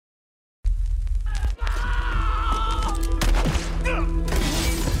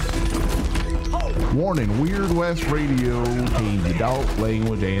Warning, Weird West Radio contains adult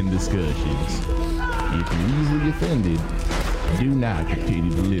language and discussions. If you're easily offended, do not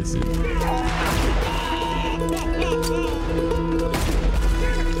continue to listen.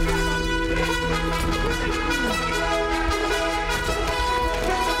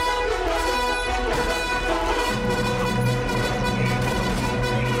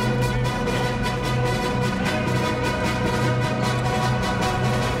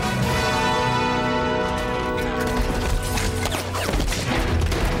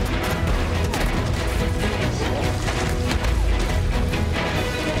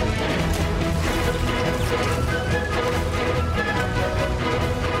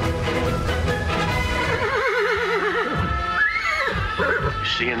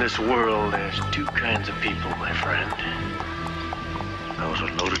 In this world, there's two kinds of people, my friend. Those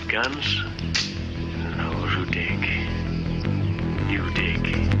with loaded guns, and those who dig. You dig.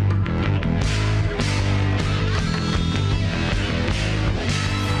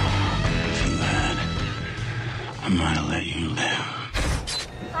 If you're mad, I'm gonna let you live.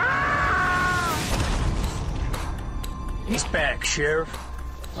 He's back, Sheriff.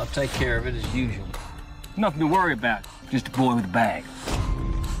 I'll take care of it as usual. Nothing to worry about. Just a boy with a bag.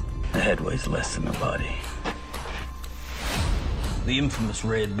 The head weighs less than the body. The infamous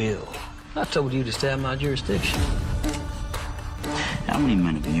Red Bill. I told you to stay out of my jurisdiction. How many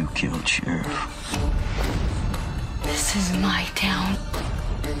men have you killed, Sheriff? This is my town.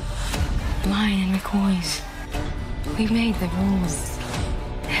 Mine and McCoy's. We made the rules.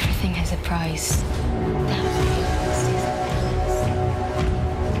 Everything has a price.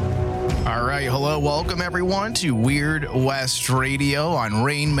 All right, hello, welcome everyone to Weird West Radio on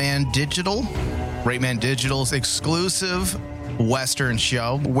Rain Man Digital. Rain Man Digital's exclusive Western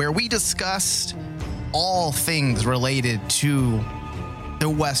show where we discuss all things related to the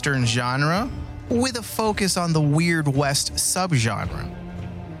Western genre with a focus on the Weird West subgenre.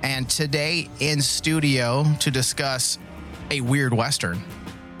 And today in studio to discuss a Weird Western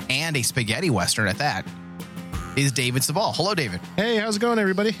and a spaghetti Western at that is David Sabal. Hello, David. Hey, how's it going,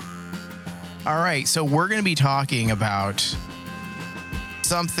 everybody? All right, so we're going to be talking about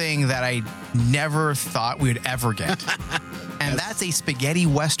something that I never thought we would ever get. And that's a spaghetti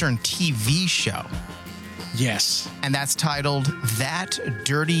Western TV show. Yes. And that's titled That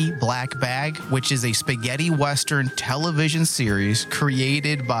Dirty Black Bag, which is a spaghetti Western television series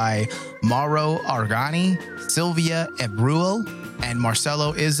created by Mauro Argani, Silvia Ebruel, and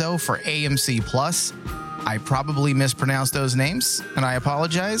Marcelo Izzo for AMC Plus. I probably mispronounced those names, and I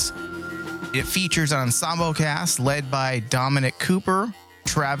apologize. It features an ensemble cast led by Dominic Cooper,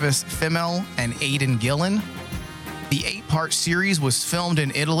 Travis Fimmel, and Aidan Gillen. The 8-part series was filmed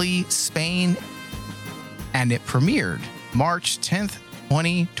in Italy, Spain, and it premiered March 10th,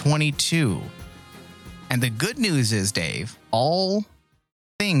 2022. And the good news is, Dave, all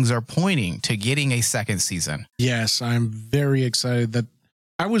things are pointing to getting a second season. Yes, I'm very excited. That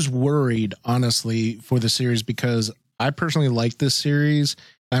I was worried, honestly, for the series because I personally like this series.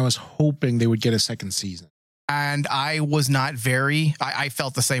 I was hoping they would get a second season. And I was not I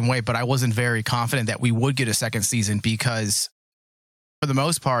felt the same way, but I wasn't very confident that we would get a second season because for the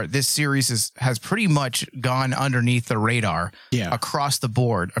most part, this series has pretty much gone underneath the radar across the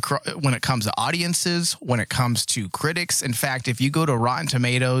board when it comes to audiences, when it comes to critics. In fact, if you go to Rotten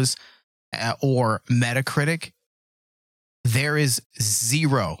Tomatoes or Metacritic, there is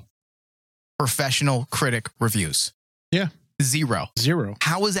 0 professional critic reviews. Yeah. Zero.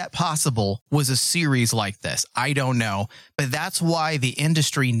 How is that possible with a series like this? I don't know. But that's why the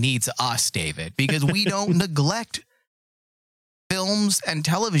industry needs us, David, because we don't neglect films and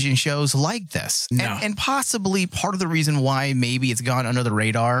television shows like this. No. And possibly part of the reason why maybe it's gone under the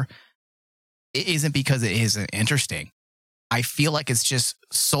radar isn't because it isn't interesting. I feel like it's just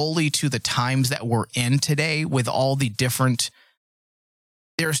solely to the times that we're in today with all the different...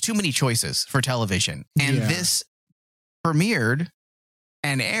 There's too many choices for television. And this premiered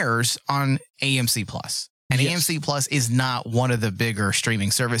and airs on AMC Plus. And AMC Plus is not one of the bigger streaming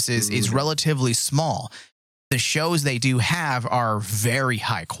services. It's relatively small. The shows they do have are very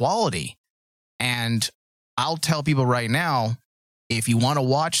high quality. And I'll tell people right now, if you want to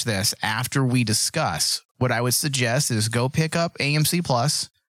watch this after we discuss, what I would suggest is go pick up AMC Plus,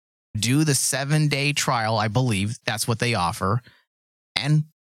 do the 7-day trial. I believe that's what they offer, and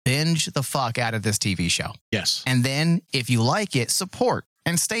binge the fuck out of this TV show. Yes. And then if you like it, support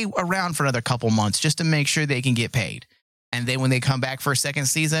and stay around for another couple months just to make sure they can get paid. And then when they come back for a second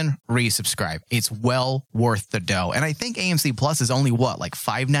season, resubscribe. It's well worth the dough. And I think AMC Plus is only what, like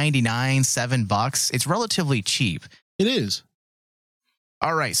 $5.99, $7? It's relatively cheap. It is.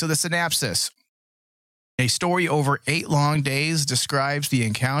 All right. So the synopsis. A story over 8 long days describes the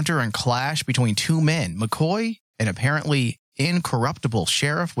encounter and clash between two men, McCoy, an apparently incorruptible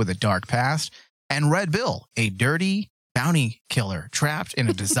sheriff with a dark past, and Red Bill, a dirty bounty killer trapped in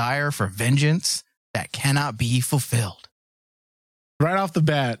a desire for vengeance that cannot be fulfilled. Right off the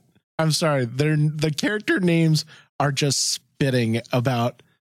bat, I'm sorry, the character names are just spitting about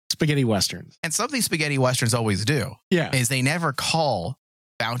spaghetti westerns. And something spaghetti westerns always do is they never call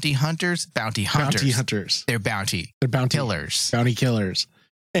bounty hunters bounty hunters. Bounty hunters. They're bounty killers. Bounty killers.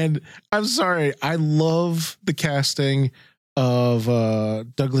 And I'm sorry, I love the casting of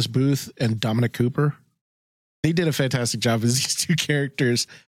Douglas Booth and Dominic Cooper. They did a fantastic job as these two characters.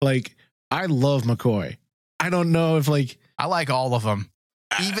 Like, I love McCoy. I don't know if like I like all of them.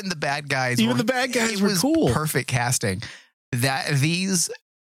 Even the bad guys. Even the bad guys were cool. Perfect casting. That these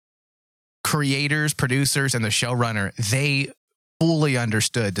creators, producers, and the showrunner, they fully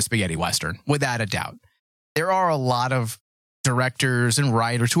understood the spaghetti western, without a doubt. There are a lot of directors and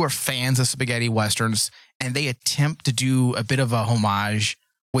writers who are fans of spaghetti westerns, and they attempt to do a bit of a homage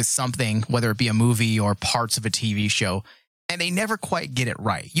with something, whether it be a movie or parts of a TV show, and they never quite get it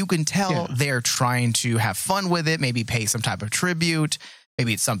right. You can tell they're trying to have fun with it, maybe pay some type of tribute,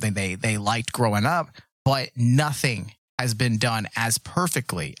 maybe it's something they liked growing up, but nothing has been done as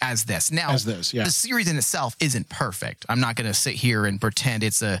perfectly as this. Now, the series in itself isn't perfect. I'm not going to sit here and pretend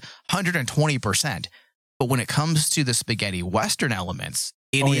it's 120%. But when it comes to the spaghetti western elements,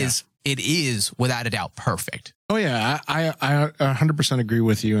 it is without a doubt perfect. Oh yeah, I 100% agree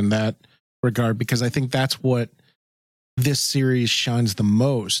with you in that regard, because I think that's what this series shines the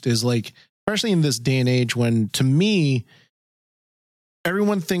most, is like, especially in this day and age when, to me,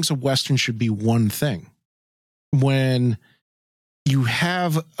 everyone thinks a western should be one thing. When you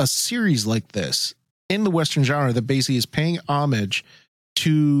have a series like this in the western genre that basically is paying homage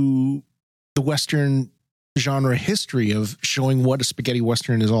to the western genre history of showing what a spaghetti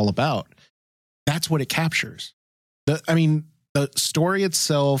western is all about, that's what it captures. The story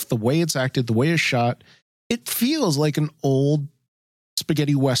itself, the way it's acted, the way it's shot, it feels like an old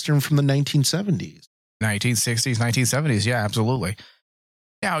spaghetti western from the 1970s. 1960s, 1970s. Yeah, absolutely.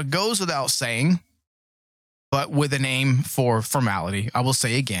 Now, it goes without saying, but with a name for formality, I will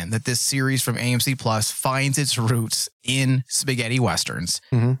say again that this series from AMC Plus finds its roots in spaghetti westerns.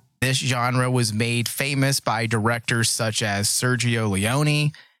 Mm-hmm. This genre was made famous by directors such as Sergio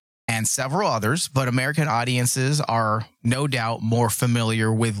Leone and several others, but American audiences are no doubt more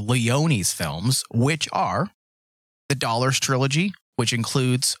familiar with Leone's films, which are the Dollars Trilogy, which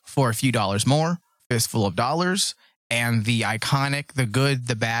includes For a Few Dollars More, Fistful of Dollars, and the iconic The Good,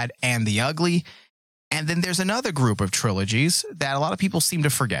 the Bad, and the Ugly. And then there's another group of trilogies that a lot of people seem to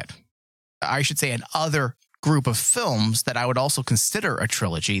forget. I should say an other group of films that I would also consider a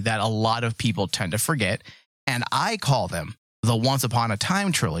trilogy that a lot of people tend to forget. And I call them the Once Upon a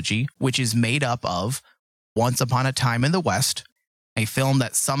Time trilogy, which is made up of Once Upon a Time in the West, a film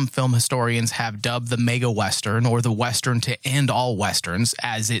that some film historians have dubbed the mega western, or the western to end all westerns,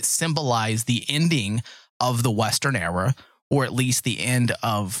 as it symbolized the ending of the Western era, or at least the end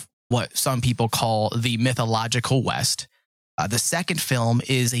of what some people call the mythological West. The second film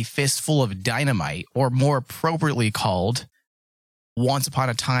is A Fistful of Dynamite, or more appropriately called Once Upon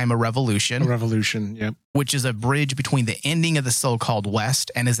a Time, A Revolution. A Revolution, yep. Which is a bridge between the ending of the so-called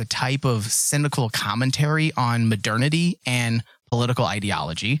West and is a type of cynical commentary on modernity and political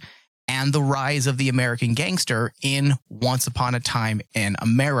ideology, and the rise of the American gangster in Once Upon a Time in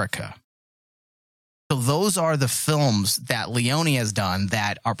America. So those are the films that Leone has done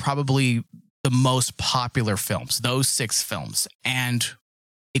that are probably the most popular films, those 6 films. And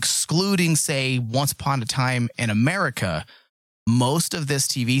excluding, say, Once Upon a Time in America, most of this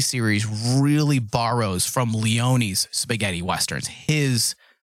TV series really borrows from Leone's spaghetti westerns, his,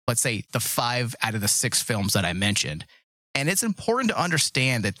 let's say, the 5 out of the 6 films that I mentioned. And it's important to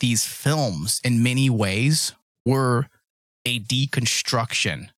understand that these films, in many ways, were a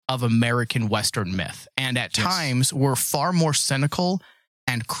deconstruction of American Western myth, and at times were far more cynical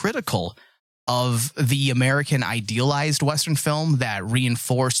and critical of the American idealized Western film that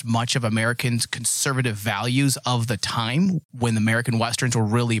reinforced much of Americans' conservative values of the time when American Westerns were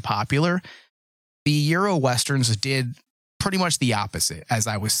really popular. The Euro Westerns did pretty much the opposite, as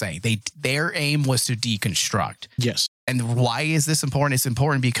I was saying. Their aim was to deconstruct. Yes. And why is this important? It's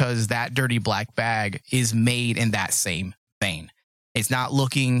important because that Dirty Black Bag is made in that same vein. It's not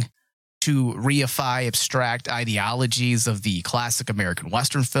looking to reify abstract ideologies of the classic American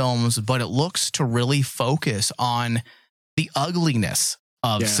Western films, but it looks to really focus on the ugliness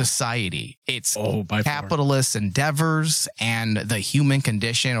of society. It's by capitalist endeavors and the human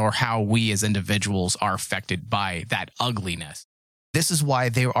condition, or how we as individuals are affected by that ugliness. This is why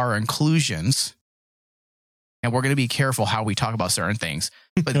there are inclusions, and we're going to be careful how we talk about certain things,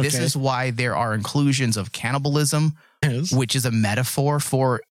 but this is why there are inclusions of cannibalism, which is a metaphor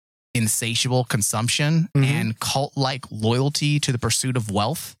for insatiable consumption and cult-like loyalty to the pursuit of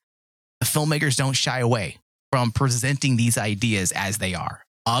wealth. The filmmakers don't shy away from presenting these ideas as they are,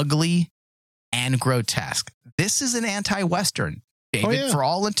 ugly and grotesque. This is an anti-Western, David. For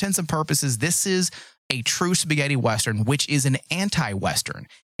all intents and purposes, this is a true spaghetti Western, which is an anti-Western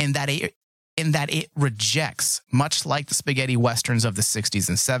in that it rejects, much like the spaghetti Westerns of the 60s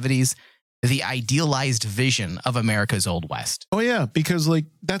and 70s, the idealized vision of America's Old West. Oh, yeah, because like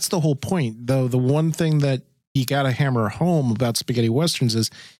that's the whole point, though. The one thing that you got to hammer home about spaghetti Westerns is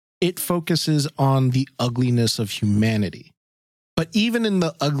it focuses on the ugliness of humanity. But even in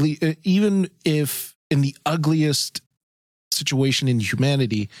the even if in the ugliest situation in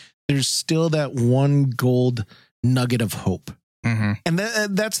humanity, there's still that one gold nugget of hope. And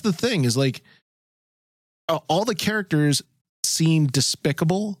that's the thing, is like all the characters seem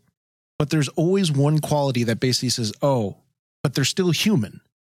despicable, but there's always one quality that basically says, oh, but they're still human.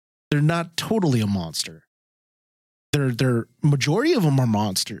 They're not totally a monster. They're majority of them are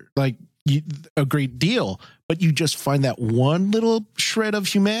monster, like a great deal, but you just find that one little shred of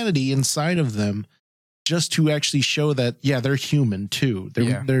humanity inside of them, just to actually show that, yeah, they're human too.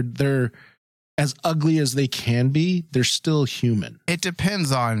 They're as ugly as they can be. They're still human. It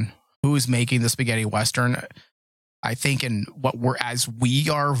depends on who's making the spaghetti Western. I think in as we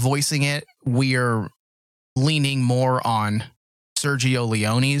are voicing it, we are leaning more on Sergio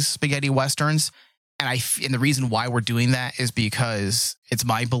Leone's spaghetti Westerns. And the reason why we're doing that is because it's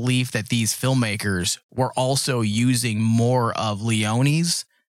my belief that these filmmakers were also using more of Leone's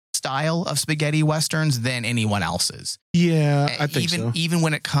style of spaghetti Westerns than anyone else's. Yeah, I think so. Even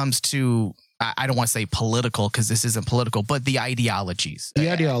when it comes to, I don't want to say political, because this isn't political, but the ideologies.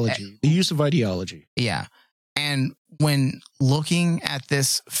 The use of ideology. Yeah. And when looking at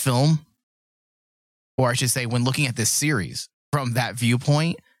this film, or I should say, when looking at this series from that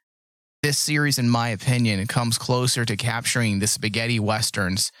viewpoint, this series, in my opinion, comes closer to capturing the spaghetti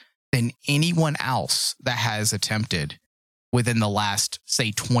Westerns than anyone else that has attempted within the last,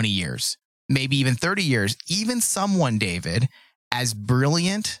 say, 20 years, maybe even 30 years, even someone, David, as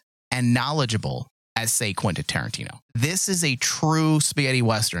brilliant and knowledgeable as, say, Quentin Tarantino. This is a true spaghetti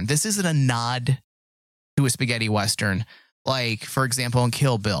Western. This isn't a nod to a spaghetti Western. Like, for example, in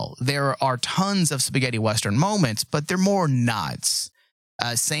Kill Bill, there are tons of spaghetti Western moments, but they're more nods.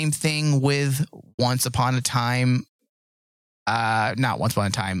 Same thing with Once Upon a Time. Not Once Upon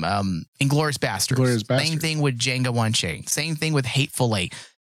a Time. Inglourious Basterds. Same thing with Django Unchained. Same thing with Hateful Eight.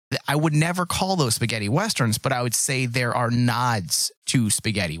 I would never call those spaghetti Westerns, but I would say there are nods to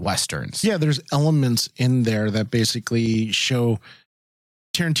spaghetti Westerns. Yeah, there's elements in there that basically show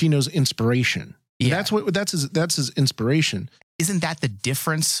Tarantino's inspiration. Yeah. That's his inspiration. Isn't that the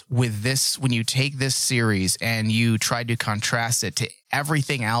difference with this, when you take this series and you try to contrast it to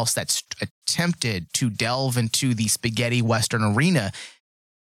everything else that's attempted to delve into the spaghetti Western arena,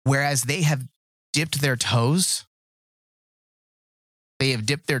 whereas they have dipped their toes? They have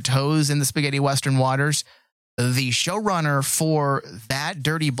dipped their toes in the spaghetti Western waters. The showrunner for that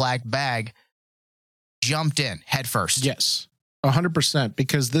dirty black bag jumped in head first. Yes, 100%,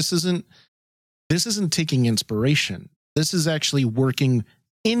 because this isn't taking inspiration. This is actually working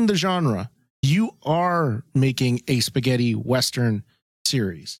in the genre. You are making a spaghetti Western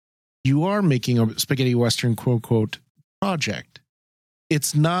series. You are making a spaghetti Western, quote, unquote, project.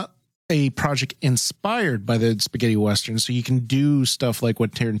 It's not a project inspired by the spaghetti Western, so you can do stuff like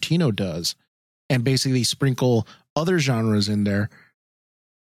what Tarantino does and basically sprinkle other genres in there.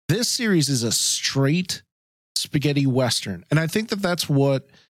 This series is a straight spaghetti Western. And I think that that's what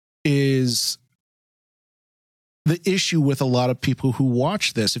is the issue with a lot of people who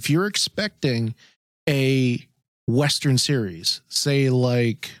watch this. If you're expecting a Western series, say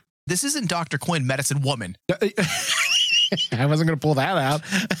like... This isn't Dr. Quinn, Medicine Woman. I wasn't going to pull that out.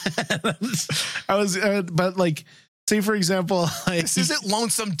 But like, say for example... Like, this isn't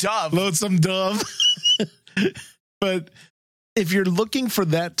Lonesome Dove. Lonesome Dove. But if you're looking for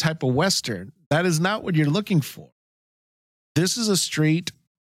that type of Western, that is not what you're looking for. This is a straight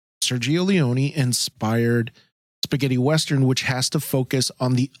Sergio Leone inspired spaghetti Western, which has to focus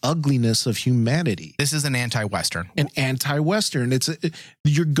on the ugliness of humanity. This is an anti-Western. An anti-Western.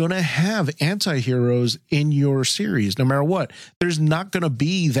 You're going to have anti-heroes in your series, no matter what. There's not going to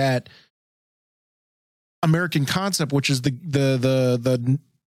be that American concept, which is the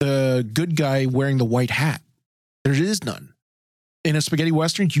good guy wearing the white hat. There is none. In a spaghetti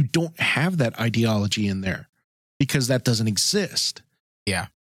Western, you don't have that ideology in there because that doesn't exist. Yeah.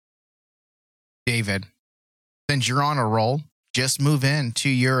 David, since you're on a roll, just move into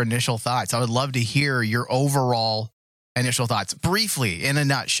your initial thoughts. I would love to hear your overall initial thoughts briefly in a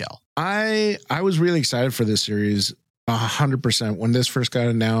nutshell. I was really excited for this series 100% when this first got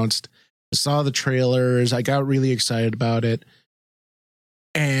announced. I saw the trailers. I got really excited about it.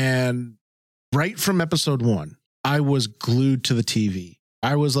 And right from episode 1, I was glued to the TV.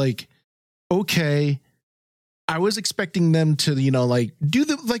 I was like, okay. I was expecting them to, do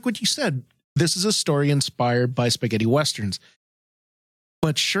like what you said. This is a story inspired by spaghetti Westerns.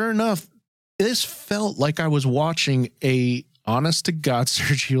 But sure enough, this felt like I was watching a honest to God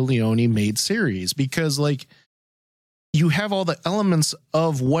Sergio Leone made series because you have all the elements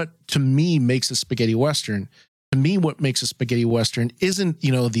of what to me makes a spaghetti Western. To me, what makes a spaghetti Western isn't,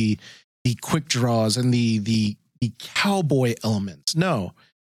 the quick draws and the cowboy elements. No,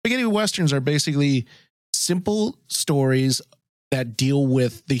 spaghetti Westerns are basically simple stories that deal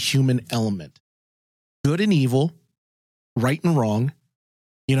with the human element, good and evil, right and wrong,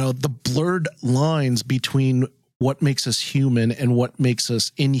 the blurred lines between what makes us human and what makes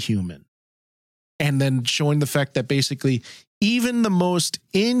us inhuman. And then showing the fact that basically even the most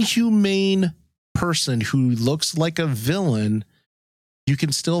inhumane person who looks like a villain, you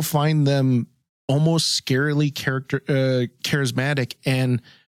can still find them almost scarily charismatic. And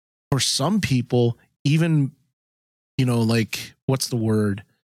for some people, even, what's the word?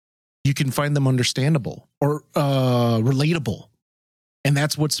 You can find them understandable or relatable. And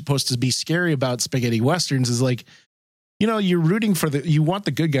that's what's supposed to be scary about spaghetti Westerns is you're rooting for you want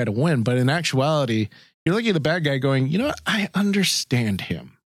the good guy to win, but in actuality, you're looking at the bad guy going, I understand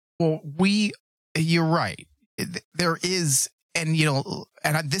him. Well, you're right. There is, and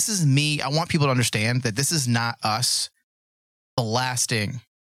this is me. I want people to understand that this is not us blasting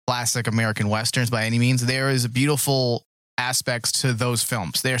classic American Westerns by any means. There is beautiful aspects to those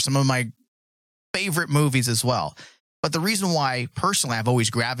films. They're some of my favorite movies as well. But the reason why, personally, I've always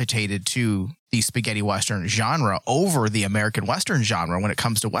gravitated to the spaghetti Western genre over the American Western genre when it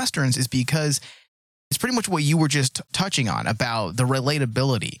comes to Westerns is because it's pretty much what you were just touching on about the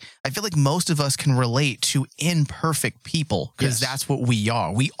relatability. I feel like most of us can relate to imperfect people because that's what we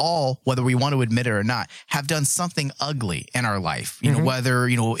are. We all, whether we want to admit it or not, have done something ugly in our life, whether,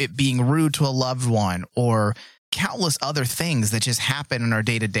 it being rude to a loved one or countless other things that just happen in our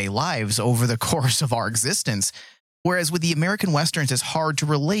day-to-day lives over the course of our existence. Whereas with the American Westerns, it's hard to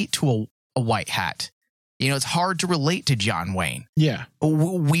relate to a white hat. It's hard to relate to John Wayne. Yeah.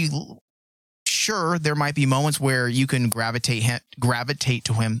 Sure, there might be moments where you can gravitate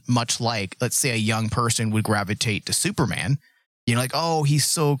to him, much like, let's say, a young person would gravitate to Superman. Oh, he's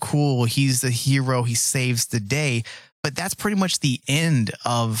so cool. He's the hero. He saves the day. But that's pretty much the end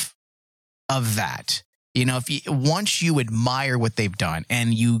of that. Once you admire what they've done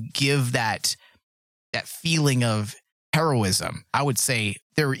and you give that feeling of heroism, I would say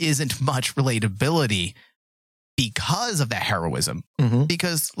there isn't much relatability because of that heroism.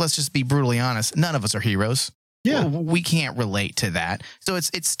 Because let's just be brutally honest, none of us are heroes. Yeah. We can't relate to that. So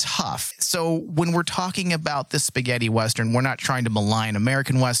it's tough. So when we're talking about this spaghetti Western, we're not trying to malign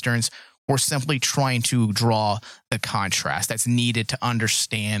American Westerns. We're simply trying to draw the contrast that's needed to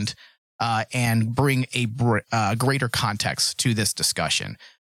understand and bring a greater context to this discussion.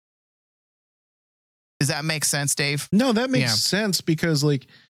 Does that make sense, Dave? No, that makes sense because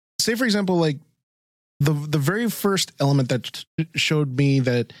say for example, the very first element that showed me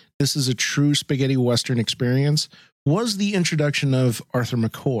that this is a true spaghetti Western experience was the introduction of Arthur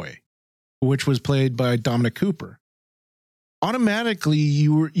McCoy, which was played by Dominic Cooper. Automatically,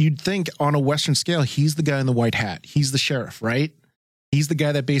 you'd think on a Western scale, he's the guy in the white hat. He's the sheriff, right? He's the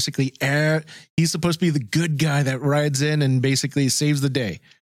guy that basically, he's supposed to be the good guy that rides in and basically saves the day.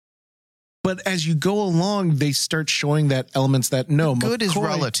 But as you go along, they start showing that elements that good is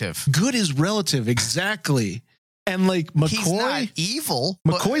relative. Good is relative, exactly. And McCoy, he's not evil.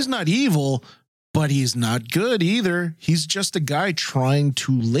 McCoy's not evil, but he's not good either. He's just a guy trying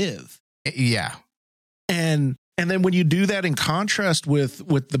to live. Yeah. And then when you do that in contrast with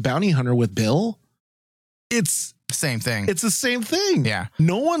the bounty hunter with Bill, it's same thing. It's the same thing. Yeah.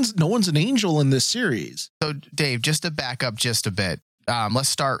 No one's an angel in this series. So Dave, just to back up just a bit. Let's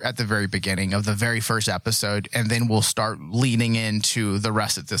start at the very beginning of the very first episode, and then we'll start leaning into the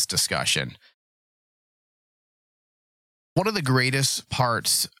rest of this discussion. One of the greatest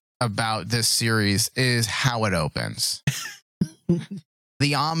parts about this series is how it opens.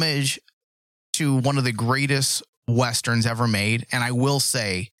 The homage to one of the greatest Westerns ever made. And I would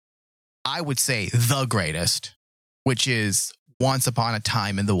say the greatest, which is Once Upon a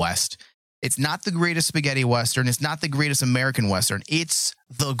Time in the West. It's not the greatest spaghetti Western. It's not the greatest American Western. It's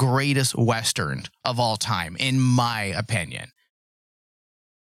the greatest Western of all time, in my opinion.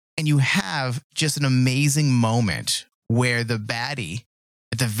 And you have just an amazing moment where the baddie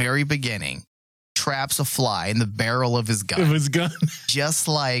at the very beginning traps a fly in the barrel of his gun. Just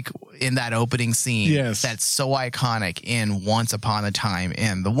like in that opening scene. Yes. That's so iconic in Once Upon a Time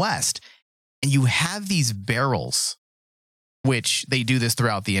in the West. And you have these barrels, which they do this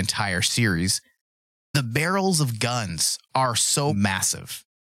throughout the entire series. The barrels of guns are so massive.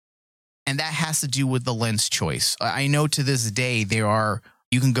 And that has to do with the lens choice. I know to this day,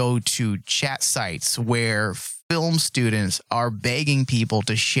 you can go to chat sites where film students are begging people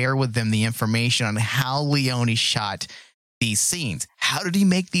to share with them the information on how Leone shot these scenes. How did he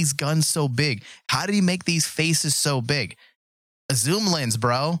make these guns so big? How did he make these faces so big? A zoom lens,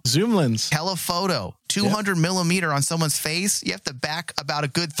 bro. Zoom lens. Telephoto. 200 millimeter on someone's face. You have to back about a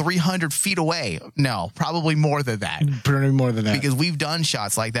good 300 feet away. No, probably more than that. Probably more than that. Because we've done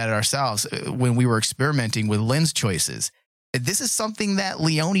shots like that ourselves when we were experimenting with lens choices. This is something that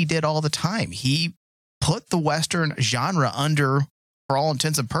Leone did all the time. He put the Western genre under, for all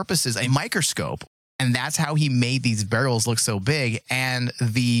intents and purposes, a microscope. And that's how he made these barrels look so big. And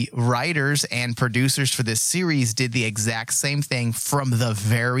the writers and producers for this series did the exact same thing from the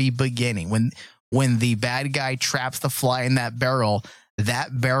very beginning. When the bad guy traps the fly in that barrel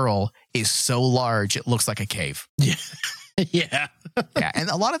is so large, it looks like a cave. Yeah. Yeah. Yeah. And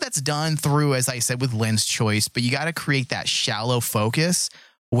a lot of that's done through, as I said, with lens choice, but you got to create that shallow focus,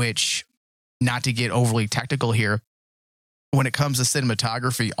 which, not to get overly technical here, when it comes to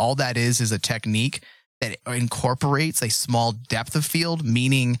cinematography, all that is a technique that incorporates a small depth of field,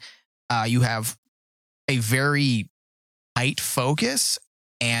 meaning you have a very tight focus,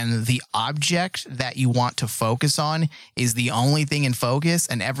 and the object that you want to focus on is the only thing in focus,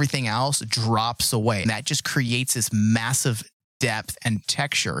 and everything else drops away. And that just creates this massive depth and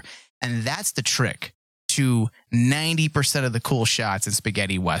texture. And that's the trick to 90% of the cool shots in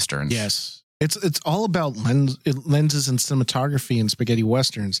spaghetti Westerns. Yes. It's all about lenses and cinematography in spaghetti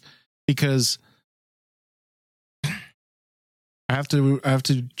Westerns, because I have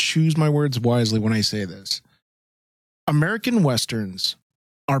to choose my words wisely when I say this. American Westerns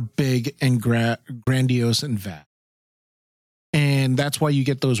are big and grandiose and vast. And that's why you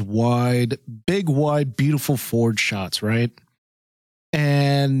get those big, wide, beautiful forward shots, right?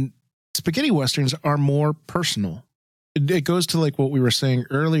 And spaghetti Westerns are more personal. It goes to like what we were saying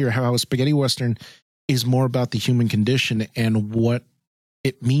earlier, how a spaghetti Western is more about the human condition and what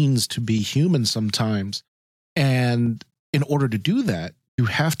it means to be human sometimes. And in order to do that, you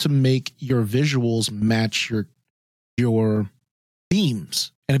have to make your visuals match your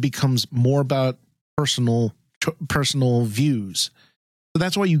themes, and it becomes more about personal views. So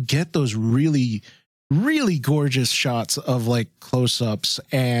that's why you get those really, really gorgeous shots of like close-ups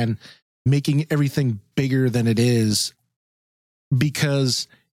and making everything bigger than it is, because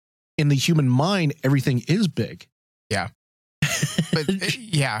in the human mind, everything is big. Yeah. But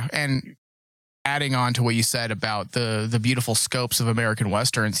yeah. And adding on to what you said about the beautiful scopes of American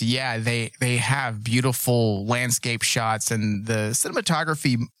Westerns. Yeah, they have beautiful landscape shots, and the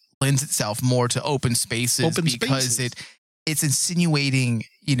cinematography lends itself more to open spaces because it's insinuating,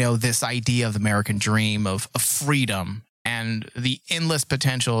 this idea of the American dream of freedom and the endless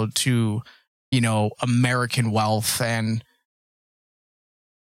potential to, American wealth, and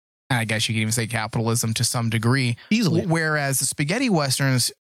I guess you could even say capitalism to some degree. Easily. Whereas the spaghetti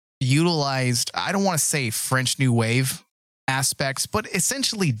Westerns utilized, I don't want to say French New Wave aspects, but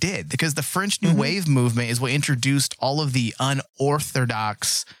essentially did, because the French New Wave movement is what introduced all of the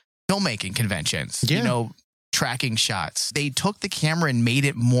unorthodox filmmaking conventions, tracking shots. They took the camera and made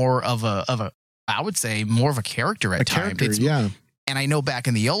it more of a I would say more of a character at times. Yeah. And I know back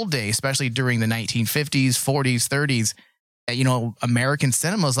in the old days, especially during the 1950s, 40s, 30s, American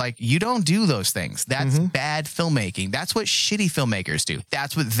cinema is like, you don't do those things. That's bad filmmaking. That's what shitty filmmakers do.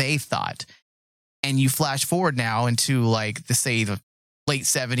 That's what they thought. And you flash forward now into like the late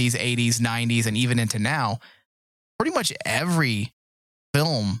 70s, 80s, 90s, and even into now, pretty much every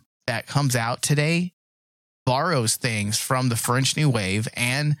film that comes out today borrows things from the French New Wave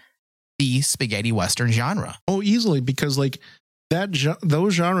and the spaghetti Western genre. Oh, easily, because like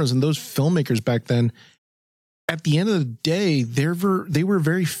those genres and those filmmakers back then, at the end of the day, they were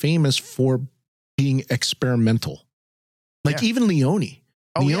very famous for being experimental. Like even Leone.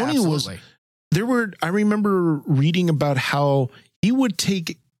 Oh, Leone was. I remember reading about how he would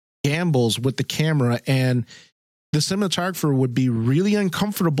take gambles with the camera, and the cinematographer would be really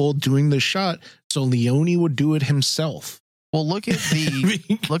uncomfortable doing the shot, so Leone would do it himself. Well, look at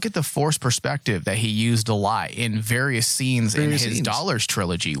the forced perspective that he used a lot in various scenes in his Dollars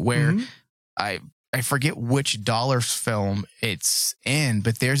trilogy, where I forget which Dollars film it's in,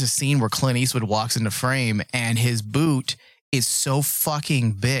 but there's a scene where Clint Eastwood walks into frame and his boot is so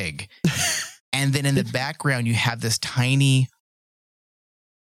fucking big. And then in the background, you have this tiny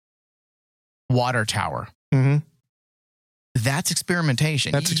water tower. Mm-hmm. That's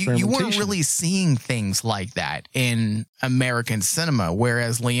experimentation. You weren't really seeing things like that in American cinema,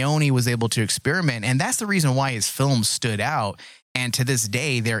 whereas Leone was able to experiment. And that's the reason why his films stood out. And to this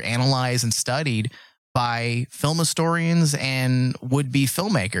day, they're analyzed and studied by film historians and would-be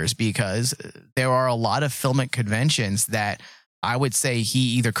filmmakers, because there are a lot of filmic conventions that I would say he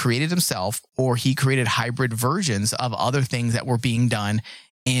either created himself or he created hybrid versions of other things that were being done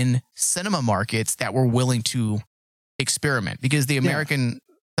in cinema markets that were willing to experiment, because the American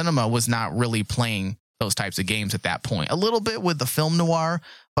cinema was not really playing those types of games at that point. A little bit with the film noir,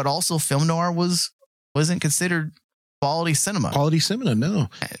 but also film noir wasn't considered quality cinema. Quality cinema, no.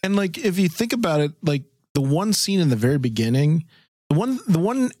 And like, if you think about it, like the one scene in the very beginning, the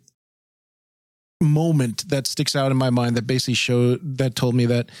one moment that sticks out in my mind that basically told me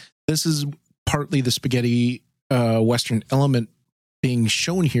that this is partly the spaghetti Western element being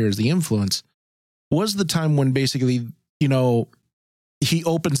shown here as the influence, was the time when basically, you know, he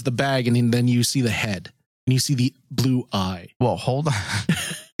opens the bag and then you see the head and you see the blue eye. Well, hold on.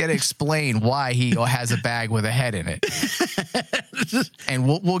 Gotta explain why he has a bag with a head in it. And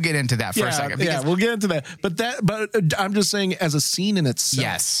we'll get into that for a second. Yeah, we'll get into that. But I'm just saying, as a scene in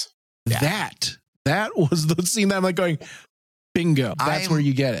itself. Yes. That was the scene that I'm like going, bingo. That's where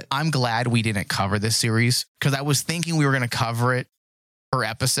you get it. I'm glad we didn't cover this series, because I was thinking we were going to cover it per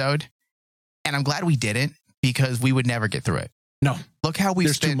episode. And I'm glad we didn't, because we would never get through it. No. Look how we've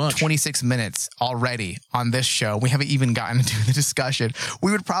spent 26 minutes already on this show. We haven't even gotten into the discussion.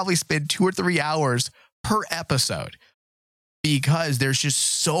 We would probably spend 2 or 3 hours per episode, because there's just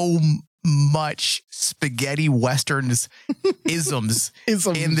so much spaghetti westerns isms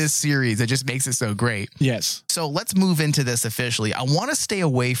in this series. It just makes it so great. Yes. So let's move into this officially. I want to stay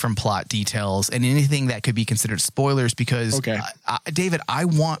away from plot details and anything that could be considered spoilers, because David, I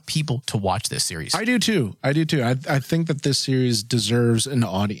want people to watch this series. I do too. I think that this series deserves an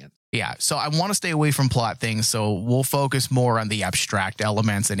audience. Yeah. So I want to stay away from plot things. So we'll focus more on the abstract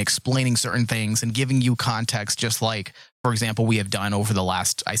elements and explaining certain things and giving you context, just like, for example, we have done over the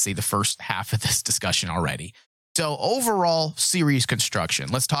first half of this discussion already. So overall series construction,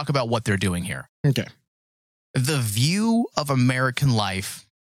 let's talk about what they're doing here. Okay. The view of American life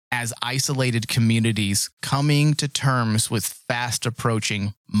as isolated communities coming to terms with fast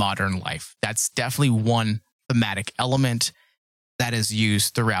approaching modern life. That's definitely one thematic element that is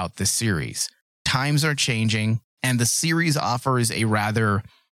used throughout the series. Times are changing, and the series offers a rather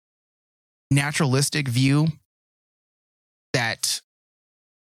naturalistic view that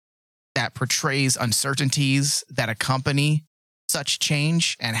portrays uncertainties that accompany such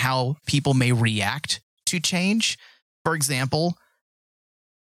change and how people may react to change. For example,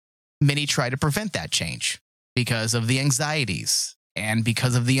 many try to prevent that change because of the anxieties and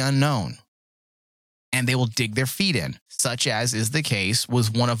because of the unknown. And they will dig their feet in, such as is the case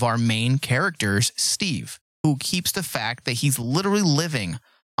with one of our main characters, Steve, who keeps the fact that he's literally living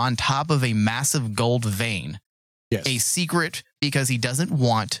on top of a massive gold vein. Yes. A secret, because he doesn't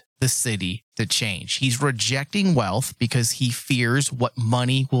want the city to change. He's rejecting wealth because he fears what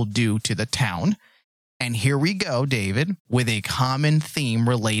money will do to the town. And here we go, David, with a common theme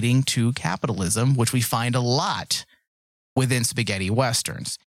relating to capitalism, which we find a lot within spaghetti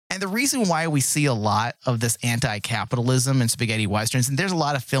westerns. And the reason why we see a lot of this anti-capitalism in spaghetti westerns, and there's a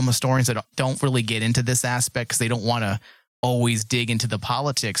lot of film historians that don't really get into this aspect because they don't want to always dig into the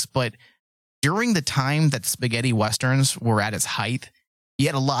politics, but during the time that spaghetti westerns were at its height, you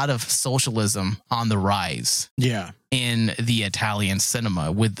had a lot of socialism on the rise. Yeah. In the Italian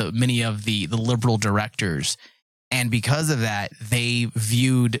cinema with many of the liberal directors. And because of that, they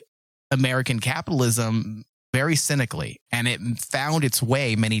viewed American capitalism very cynically, and it found its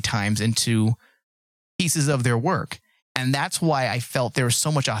way many times into pieces of their work. And that's why I felt there was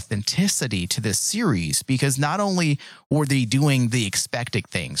so much authenticity to this series, because not only were they doing the expected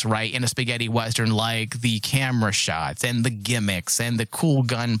things, right, in a spaghetti western, like the camera shots and the gimmicks and the cool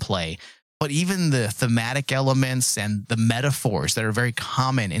gunplay, but even the thematic elements and the metaphors that are very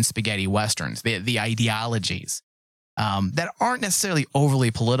common in spaghetti westerns, the ideologies that aren't necessarily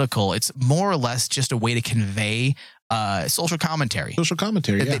overly political. It's more or less just a way to convey social commentary. Social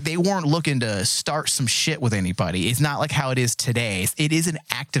commentary. Yeah. They weren't looking to start some shit with anybody. It's not like how it is today. It is an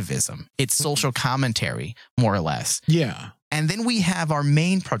activism. It's social commentary, more or less. Yeah. And then we have our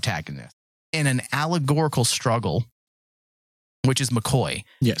main protagonist in an allegorical struggle, which is McCoy.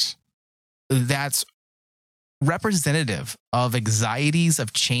 Yes. That's representative of anxieties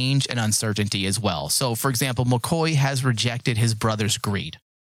of change and uncertainty as well. So, for example, McCoy has rejected his brother's greed.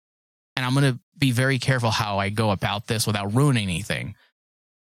 And I'm going to be very careful how I go about this without ruining anything.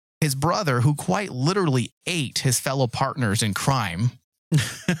 His brother, who quite literally ate his fellow partners in crime,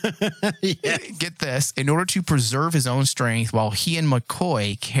 get this, in order to preserve his own strength while he and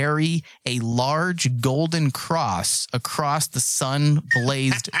McCoy carry a large golden cross across the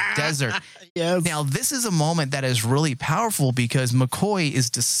sun-blazed desert. Yes. Now, this is a moment that is really powerful because McCoy is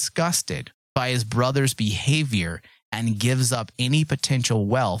disgusted by his brother's behavior and gives up any potential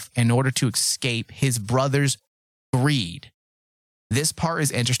wealth in order to escape his brother's greed. This part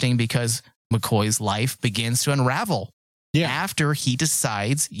is interesting because McCoy's life begins to unravel after he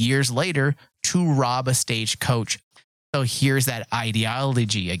decides years later to rob a stagecoach. So here's that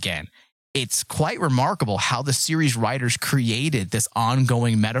ideology again. It's quite remarkable how the series writers created this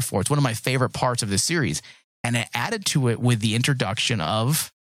ongoing metaphor. It's one of my favorite parts of the series. And it added to it with the introduction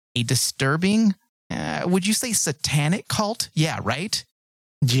of a disturbing, would you say satanic cult? Yeah, right?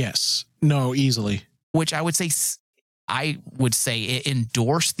 Yes. No, easily. Which I would say it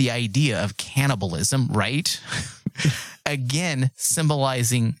endorsed the idea of cannibalism, right? Again,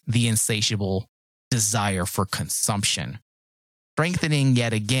 symbolizing the insatiable desire for consumption, strengthening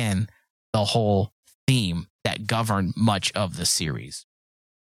yet again the whole theme that governed much of the series.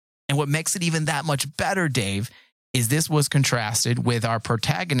 And what makes it even that much better, Dave, is this was contrasted with our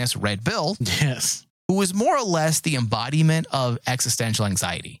protagonist, Red Bill, yes, who was more or less the embodiment of existential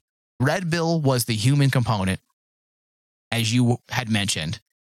anxiety. Red Bill was the human component, as you had mentioned,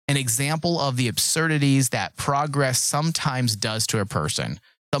 an example of the absurdities that progress sometimes does to a person,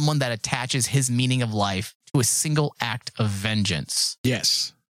 someone that attaches his meaning of life to a single act of vengeance.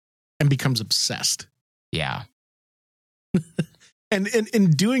 Yes. And becomes obsessed. Yeah. And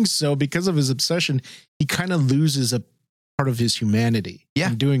in doing so, because of his obsession, he kind of loses a part of his humanity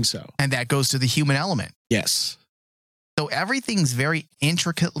in doing so. And that goes to the human element. Yes. So everything's very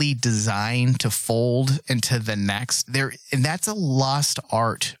intricately designed to fold into the next. And that's a lost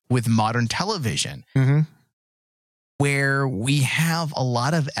art with modern television, where we have a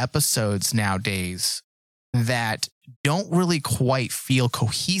lot of episodes nowadays that don't really quite feel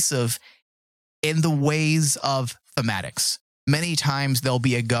cohesive in the ways of thematics. Many times there'll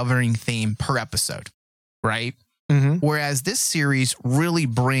be a governing theme per episode, right? Whereas this series really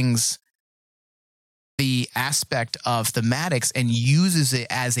brings the aspect of thematics and uses it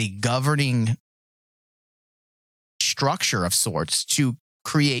as a governing structure of sorts to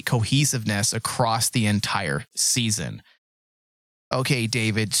create cohesiveness across the entire season. Okay,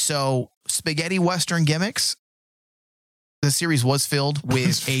 David, so spaghetti Western gimmicks. The series was filled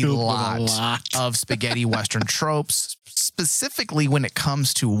with a lot of spaghetti Western tropes, specifically when it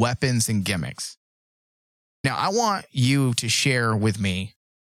comes to weapons and gimmicks. Now, I want you to share with me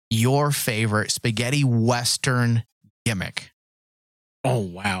your favorite spaghetti Western gimmick. Oh,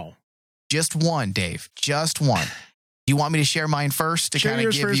 wow. Just one, Dave. Just one. Do you want me to share mine first? Share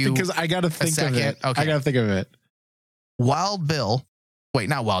yours first because I got to think of it. Okay. I got to think of it. Wild Bill. Wait,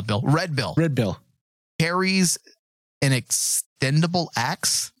 not Wild Bill. Red Bill. Red Bill. Carries an extendable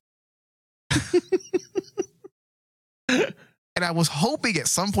axe. And I was hoping at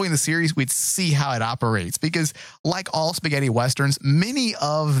some point in the series we'd see how it operates because, like all spaghetti Westerns, many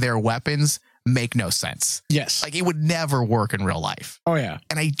of their weapons make no sense. Yes. Like it would never work in real life. Oh, yeah.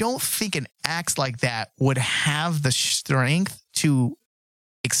 And I don't think an axe like that would have the strength to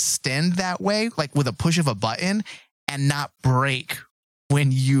extend that way, like with a push of a button and not break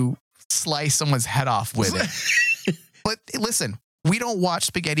when you slice someone's head off with it. But listen, we don't watch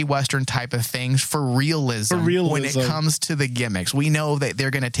spaghetti Western type of things for realism when it comes to the gimmicks. We know that they're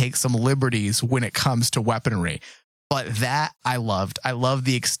going to take some liberties when it comes to weaponry. But that I loved. I love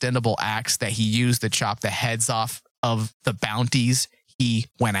the extendable axe that he used to chop the heads off of the bounties he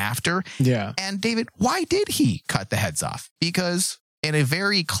went after. Yeah. And David, why did he cut the heads off? Because in a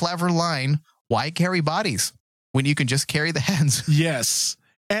very clever line, why carry bodies when you can just carry the heads? Yes.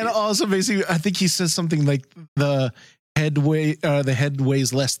 And also basically, I think he says something like the head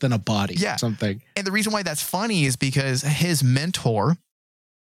weighs less than a body. Yeah. Something. And the reason why that's funny is because his mentor,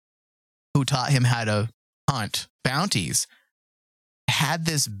 who taught him how to hunt bounties, had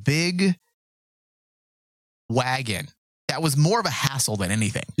this big wagon that was more of a hassle than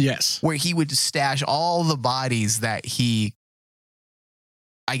anything. Yes. Where he would stash all the bodies that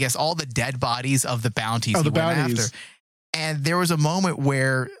I guess all the dead bodies of the bounties he went after. And there was a moment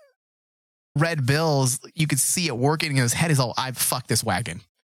where Red Bill's, you could see it working in his head. He's all, I fucked this wagon.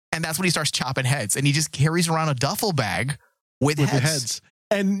 And that's when he starts chopping heads. And he just carries around a duffel bag with the heads. heads.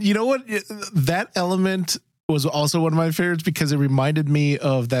 And you know what? That element was also one of my favorites because it reminded me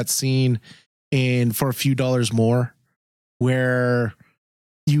of that scene in For a Few Dollars More where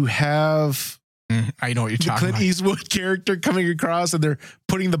you have I know what you're the talking Clint about. Eastwood character coming across and they're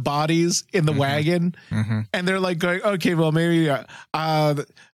putting the bodies in the wagon and they're like going, okay, well, maybe they're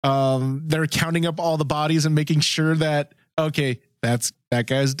counting up all the bodies and making sure that, okay, that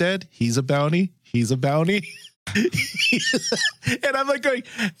guy's dead. He's a bounty. He's a bounty. And I'm like going,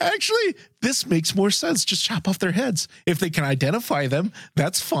 actually, this makes more sense. Just chop off their heads. If they can identify them,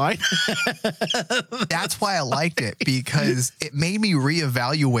 that's fine. That's why I liked it, because it made me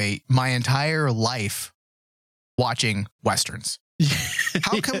reevaluate my entire life watching Westerns.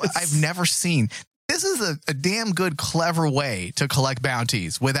 How come I've never seen... This is a damn good, clever way to collect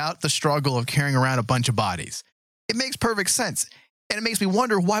bounties without the struggle of carrying around a bunch of bodies. It makes perfect sense. And it makes me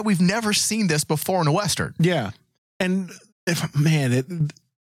wonder why we've never seen this before in a Western. Yeah. And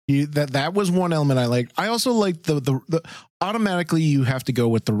that was one element I liked. I also liked the automatically you have to go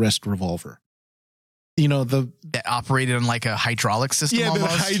with the wrist revolver. You know, that operated on like a hydraulic system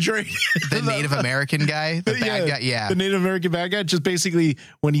almost. The Native American guy, the bad guy. Yeah. The Native American bad guy. Just basically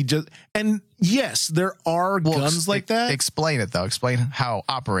when he just, and yes, there are guns like that. Explain it though. Explain how it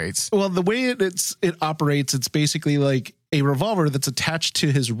operates. Well, the way it operates, it's basically like a revolver that's attached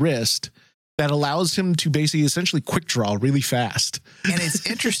to his wrist that allows him to basically essentially quick draw really fast. And it's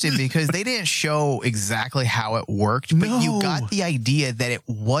interesting because they didn't show exactly how it worked, but you got the idea that it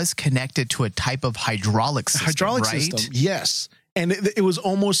was connected to a type of hydraulic system, right? Yes. And it was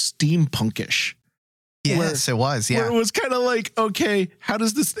almost steampunkish. Yes, it was. Yeah. Where it was kind of like, okay, how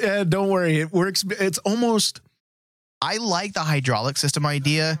does this, don't worry, it works. It's almost. I like the hydraulic system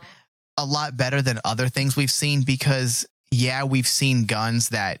idea a lot better than other things we've seen because, yeah, we've seen guns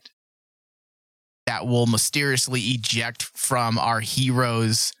that will mysteriously eject from our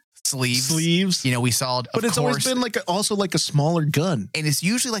heroes' sleeves. You know, we saw, but it's always been also like a smaller gun, and it's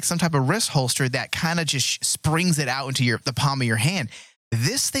usually like some type of wrist holster that kind of just springs it out into the palm of your hand.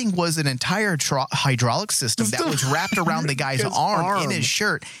 This thing was an entire hydraulic system that was wrapped around the guy's arm in his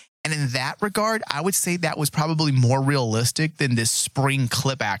shirt. And in that regard, I would say that was probably more realistic than this spring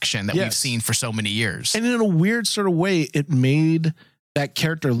clip action that we've seen for so many years. And in a weird sort of way, it made that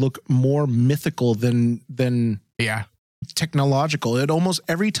character look more mythical than technological. It almost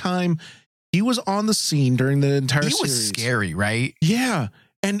every time he was on the scene during the entire series. He was scary, right? Yeah.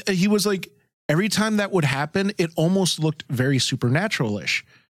 And he was like, every time that would happen, it almost looked very supernatural-ish,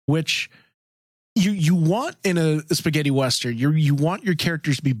 which you want in a spaghetti Western. You want your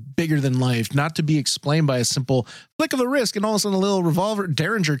characters to be bigger than life, not to be explained by a simple flick of the wrist and all of a sudden a little revolver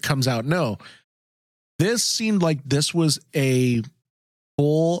Derringer comes out. No. This seemed like this was a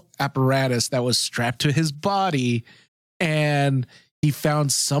full apparatus that was strapped to his body, and he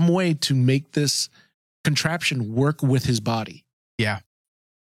found some way to make this contraption work with his body. Yeah.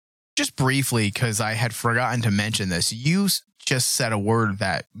 Just briefly, because I had forgotten to mention this, you just said a word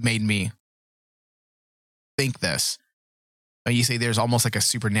that made me think this. You say there's almost like a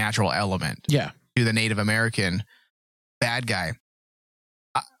supernatural element to the Native American bad guy.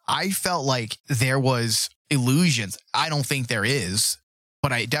 I felt like there was illusions. I don't think there is,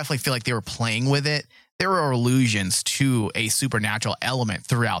 but I definitely feel like they were playing with it. There are allusions to a supernatural element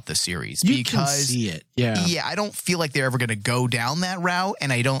throughout the series. You can see it. Yeah. Yeah, I don't feel like they're ever going to go down that route,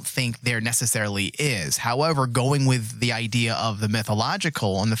 and I don't think there necessarily is. However, going with the idea of the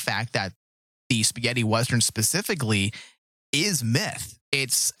mythological and the fact that the spaghetti Western specifically is myth.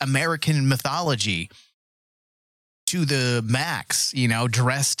 It's American mythology to the max, you know,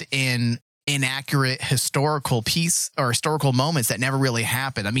 dressed in inaccurate historical moments that never really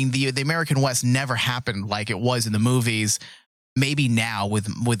happened. I mean, the American West never happened like it was in the movies. Maybe now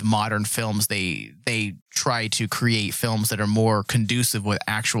with modern films, they try to create films that are more conducive with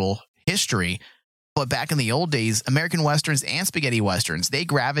actual history. But back in the old days, American Westerns and spaghetti Westerns, they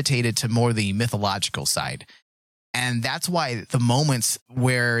gravitated to more the mythological side. And that's why the moments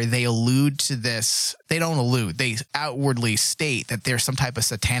where they allude to this, they don't allude, they outwardly state that there's some type of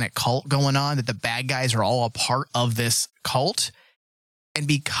satanic cult going on, that the bad guys are all a part of this cult. And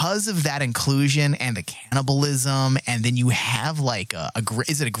because of that inclusion and the cannibalism, and then you have like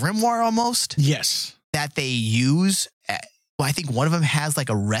is it a grimoire almost? Yes. That they use well, I think one of them has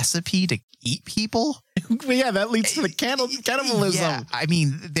like a recipe to eat people. But yeah, that leads to the cannibalism. Yeah, I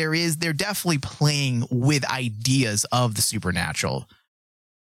mean, they're definitely playing with ideas of the supernatural.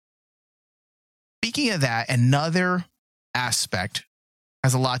 Speaking of that, another aspect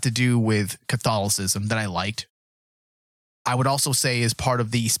has a lot to do with Catholicism that I liked. I would also say is part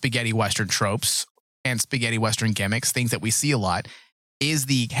of the spaghetti Western tropes and spaghetti Western gimmicks, things that we see a lot, is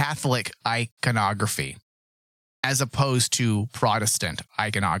the Catholic iconography as opposed to Protestant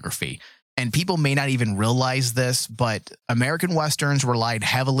iconography. And people may not even realize this, but American Westerns relied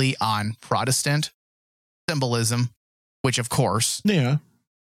heavily on Protestant symbolism, which of course, yeah.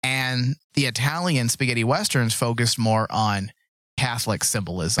 And the Italian spaghetti Westerns focused more on Catholic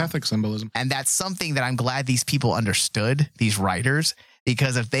symbolism. And that's something that I'm glad these people understood, these writers,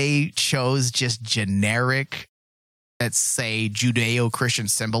 because if they chose just generic, let's say, Judeo-Christian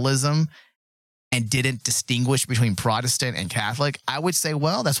symbolism and didn't distinguish between Protestant and Catholic, I would say,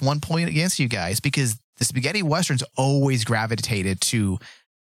 well, that's 1 point against you guys, because the spaghetti Westerns always gravitated to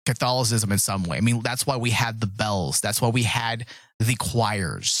Catholicism in some way. I mean, that's why we had the bells. That's why we had the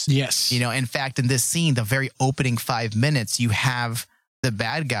choirs. Yes. You know, in fact, in this scene, the very opening 5 minutes, you have the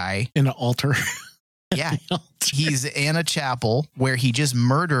bad guy in an altar. Yeah. He's in a chapel where he just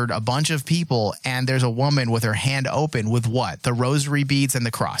murdered a bunch of people. And there's a woman with her hand open with what? The rosary beads and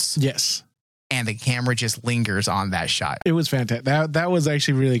the cross. Yes. And the camera just lingers on that shot. It was fantastic. That was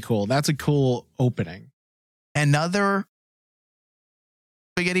actually really cool. That's a cool opening. Another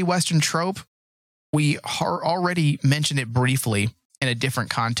spaghetti Western trope, we already mentioned it briefly in a different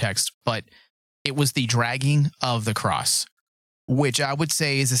context, but it was the dragging of the cross, which I would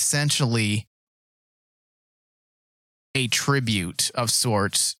say is essentially a tribute of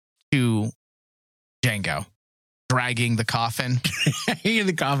sorts to Django, dragging the coffin. In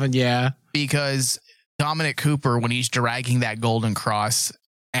the coffin, yeah. Because Dominic Cooper, when he's dragging that golden cross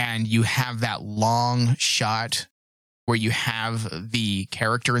and you have that long shot where you have the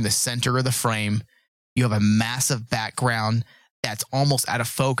character in the center of the frame, you have a massive background that's almost out of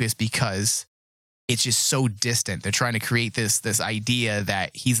focus because it's just so distant. They're trying to create this idea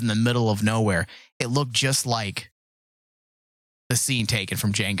that he's in the middle of nowhere. It looked just like the scene taken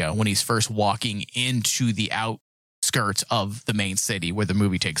from Django when he's first walking into the outskirts of the main city where the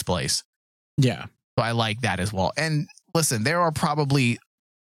movie takes place. Yeah. So I like that as well. And listen, there are probably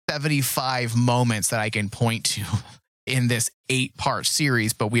 75 moments that I can point to in this 8-part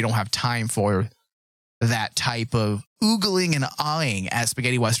series, but we don't have time for that type of oogling and eyeing as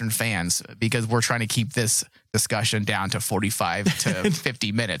spaghetti Western fans because we're trying to keep this discussion down to 45 to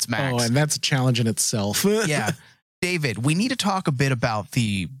 50 minutes max. Oh, and that's a challenge in itself. Yeah. David, we need to talk a bit about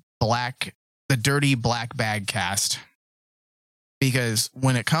the dirty black bag cast, because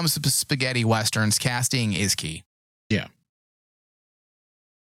when it comes to spaghetti Westerns, casting is key. Yeah.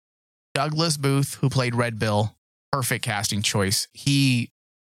 Douglas Booth, who played Red Bill, perfect casting choice. He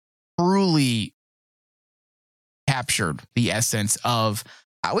truly captured the essence of,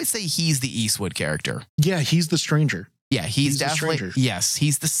 I would say he's the Eastwood character. Yeah, he's the stranger. Yeah, he's definitely, yes,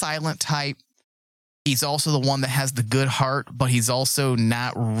 he's the silent type. He's also the one that has the good heart, but he's also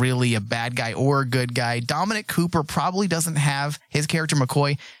not really a bad guy or a good guy. Dominic Cooper probably doesn't have his character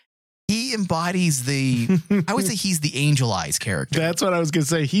McCoy. He embodies I would say he's the Angel Eyes character. That's what I was going to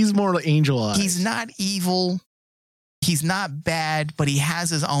say. He's more like Angel Eyes. He's not evil. He's not bad, but he has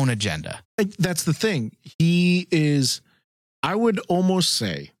his own agenda. That's the thing. He is, I would almost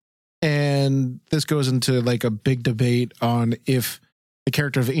say, and this goes into like a big debate on if the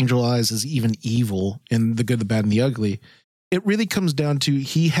character of Angel Eyes is even evil in The Good, the Bad, and the Ugly. It really comes down to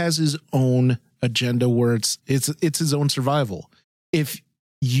he has his own agenda where it's his own survival. If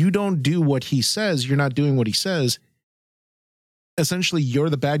you don't do what he says, you're not doing what he says. Essentially, you're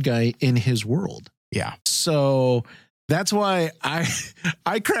the bad guy in his world. Yeah. So that's why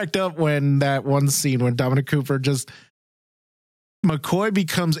I cracked up when that one scene when Dominic Cooper McCoy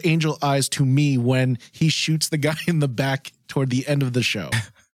becomes Angel Eyes to me when he shoots the guy in the back toward the end of the show.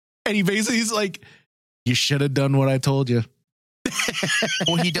 And he's like, you should have done what I told you.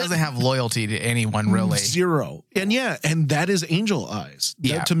 Well, he doesn't have loyalty to anyone, really. Zero. And yeah, and that is Angel Eyes.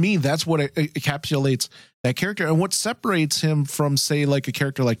 Yeah. To me, that's what encapsulates that character. And what separates him from, say, like a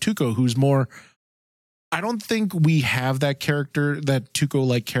character like Tuco, who's more, I don't think we have that character, that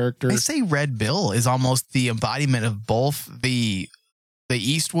Tuco-like character. I say Red Bill is almost the embodiment of both the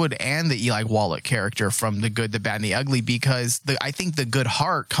Eastwood and the Eli Wallach character from The Good, the Bad, and the Ugly, because I think the good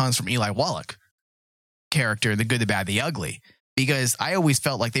heart comes from Eli Wallach character, The Good, the Bad, the Ugly, because I always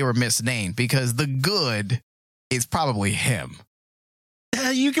felt like they were misnamed because the good is probably him.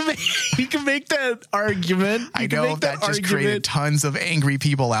 you can make that argument. I know that just created tons of angry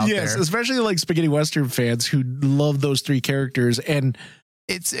people out there. Yes, especially like spaghetti western fans who love those three characters, and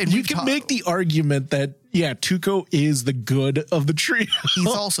you can make the argument that Tuco is the good of the trio. He's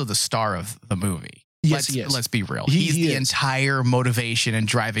also the star of the movie. Yes, he is. Let's be real. He's the entire motivation and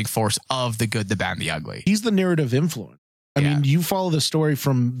driving force of the good, the bad, and the ugly. He's the narrative influence. I mean, you follow the story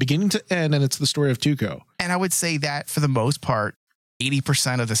from beginning to end, and it's the story of Tuco. And I would say that for the most part,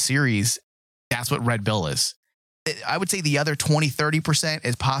 80% of the series, that's what Red Bill is. I would say the other 20-30%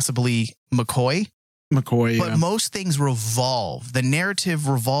 is possibly McCoy. But most things revolve. The narrative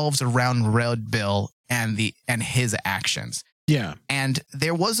revolves around Red Bill and his actions. Yeah. And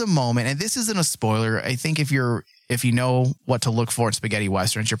there was a moment, and this isn't a spoiler. I think if you know what to look for in spaghetti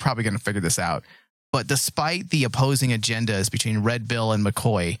westerns, you're probably going to figure this out. But despite the opposing agendas between Red Bill and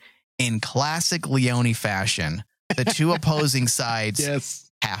McCoy, in classic Leone fashion, the two opposing sides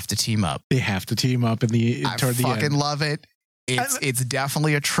have to team up. They have to team up toward the end. I fucking love it. It's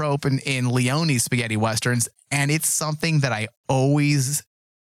definitely a trope in Leone's spaghetti westerns, and it's something that I always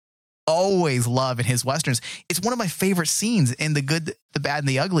love in his westerns. It's one of my favorite scenes in The Good, the Bad, and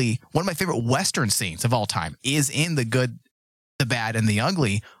the Ugly. One of my favorite western scenes of all time is in The Good, the Bad, and the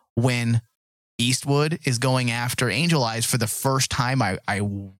Ugly when Eastwood is going after Angel Eyes for the first time. I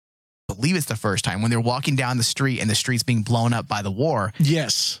believe it's the first time when they're walking down the street and the street's being blown up by the war.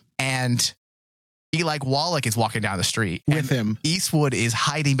 Yes. And Eli Wallach is walking down the street with him. Eastwood is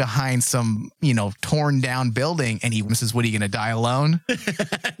hiding behind some, torn down building, and he says, "What, are you going to die alone?"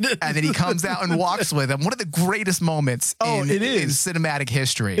 And then he comes out and walks with him. One of the greatest moments in cinematic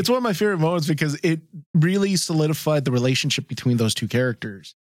history. It's one of my favorite moments because it really solidified the relationship between those two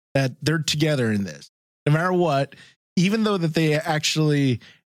characters, that they're together in this. No matter what, even though that they actually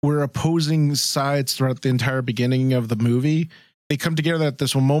were opposing sides throughout the entire beginning of the movie, they come together at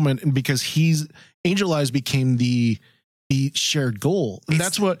this one moment, and because Angel Eyes became the shared goal. And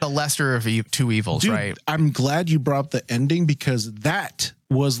that's what the lesser of two evils, right? I'm glad you brought up the ending, because that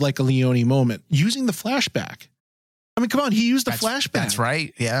was like a Leone moment. Using the flashback. I mean, come on, he used the flashback. That's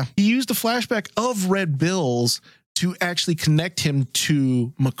right. Yeah. He used the flashback of Red Bill's to actually connect him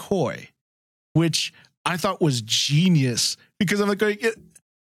to McCoy, which I thought was genius, because I'm like,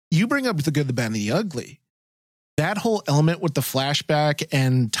 you bring up The Good, the Bad, and the Ugly. That whole element with the flashback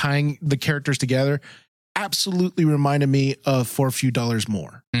and tying the characters together absolutely reminded me of For a Few Dollars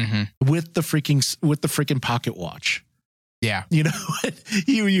More with the freaking pocket watch. Yeah. You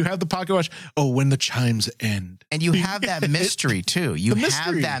have the pocket watch. Oh, when the chimes end. And you have that mystery too. You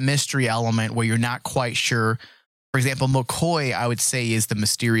have that mystery element where you're not quite sure. For example, McCoy, I would say, is the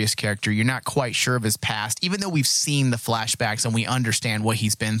mysterious character. You're not quite sure of his past, even though we've seen the flashbacks and we understand what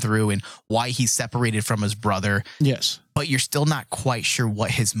he's been through and why he's separated from his brother. Yes. But you're still not quite sure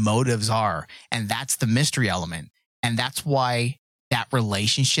what his motives are. And that's the mystery element. And that's why that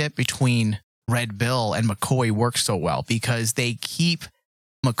relationship between Red Bill and McCoy works so well, because they keep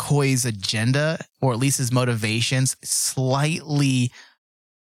McCoy's agenda, or at least his motivations, slightly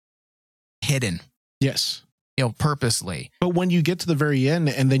hidden. Yes. Purposely. But when you get to the very end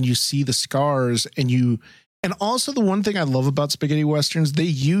and then you see the scars and also the one thing I love about spaghetti westerns, they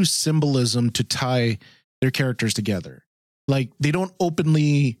use symbolism to tie their characters together. Like, they don't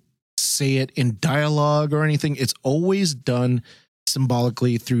openly say it in dialogue or anything. It's always done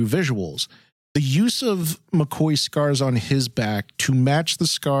symbolically through visuals. The use of McCoy's scars on his back to match the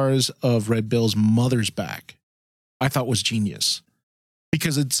scars of Red Bill's mother's back, I thought was genius,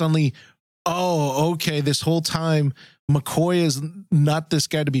 because it's suddenly, oh, okay, this whole time McCoy is not this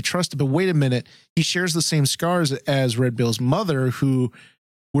guy to be trusted, but wait a minute, he shares the same scars as Red Bill's mother, who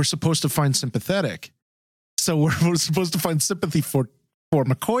we're supposed to find sympathetic. So we're supposed to find sympathy for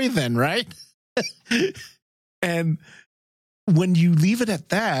McCoy then, right? And when you leave it at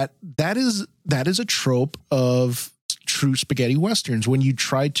that, that is a trope of true spaghetti westerns, when you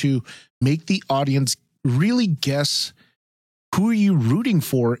try to make the audience really guess who are you rooting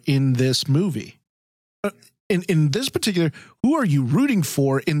for in this movie? In this particular, who are you rooting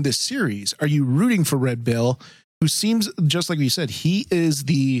for in this series? Are you rooting for Red Bill, who seems, just like you said, he is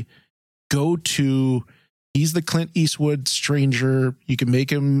the go-to, he's the Clint Eastwood stranger. You can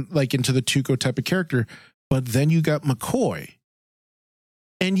make him like into the Tuco type of character, but then you got McCoy.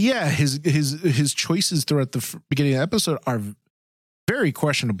 And yeah, his choices throughout the beginning of the episode are very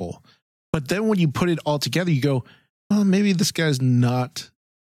questionable. But then when you put it all together, you go, well, maybe this guy's not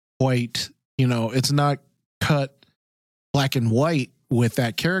quite, it's not cut black and white with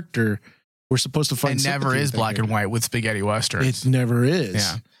that character. We're supposed to find. It never is black and white with spaghetti westerns. It never is.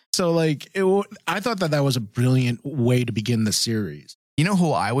 Yeah. So I thought that was a brilliant way to begin the series. You know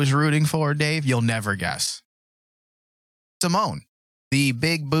who I was rooting for, Dave? You'll never guess. Simone, the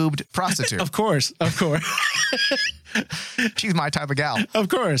big boobed prostitute. Of course. She's my type of gal. Of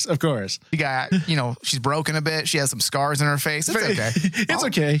course. She got, she's broken a bit. She has some scars in her face. It's okay. It's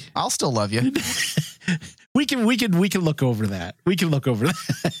okay. I'll still love you. We can look over that. But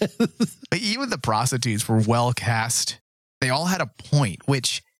even the prostitutes were well cast. They all had a point,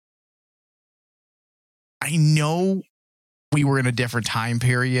 which I know we were in a different time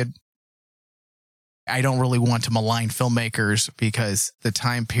period. I don't really want to malign filmmakers because the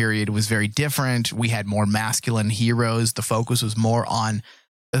time period was very different. We had more masculine heroes. The focus was more on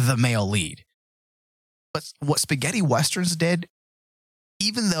the male lead. But what spaghetti westerns did,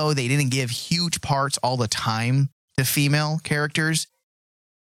 even though they didn't give huge parts all the time to female characters,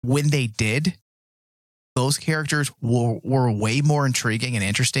 when they did, those characters were way more intriguing and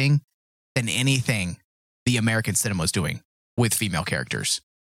interesting than anything the American cinema was doing with female characters.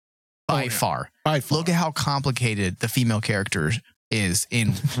 By far. Look at how complicated the female character is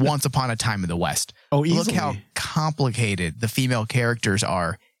in Once Upon a Time in the West. Oh, easily. Look how complicated the female characters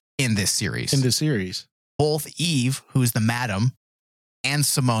are in this series. Both Eve, who's the madam, and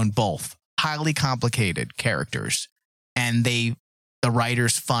Simone, both highly complicated characters. And the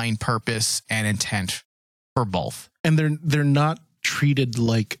writers find purpose and intent for both. And they're not treated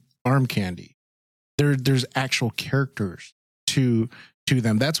like arm candy. There's actual characters to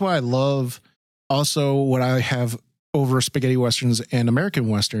them. That's why I love also what I have over spaghetti westerns and American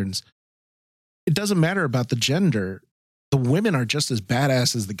westerns. It doesn't matter about the gender. The women are just as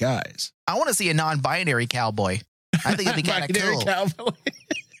badass as the guys. I want to see a non-binary cowboy. I think it'd be kind of cool. Cowboy.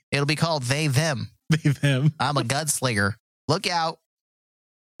 It'll be called They Them. I'm a gunslinger. Look out.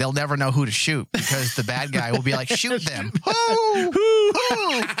 They'll never know who to shoot because the bad guy will be like, shoot them. Who?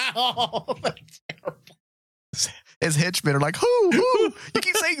 Oh, that's terrible. His henchmen are like, who? You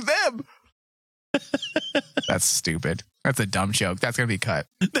keep saying them. That's stupid. That's a dumb joke. That's going to be cut.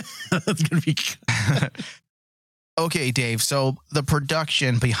 Okay, Dave. So the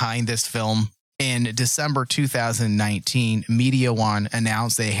production behind this film in December 2019, Media One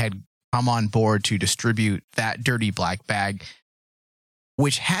announced they had come on board to distribute That Dirty Black Bag,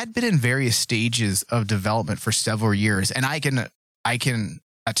 which had been in various stages of development for several years. And I can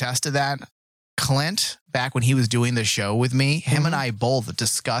attest to that. Clint, back when he was doing the show with me, him and I both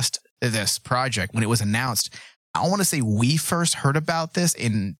discussed this project when it was announced. I want to say we first heard about this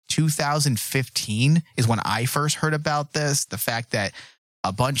in 2015 is when I first heard about this. The fact that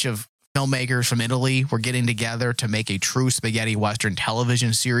a bunch of filmmakers from Italy were getting together to make a true spaghetti western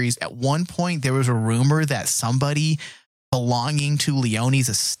television series. At one point, there was a rumor that somebody belonging to Leone's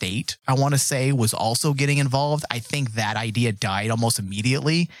estate, I want to say, was also getting involved. I think that idea died almost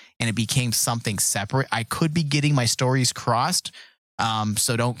immediately and it became something separate. I could be getting my stories crossed,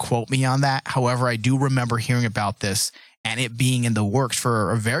 so don't quote me on that. However, I do remember hearing about this and it being in the works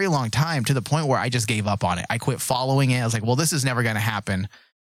for a very long time to the point where I just gave up on it. I quit following it. I was like, well, this is never going to happen.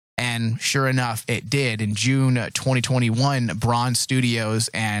 And sure enough, it did. In June 2021, Bronze Studios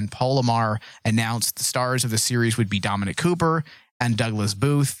and Palomar announced the stars of the series would be Dominic Cooper and Douglas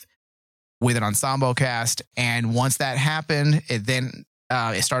Booth with an ensemble cast. And once that happened,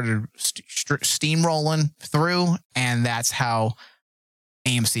 it started steamrolling through. And that's how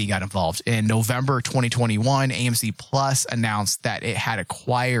AMC got involved. In November 2021, AMC Plus announced that it had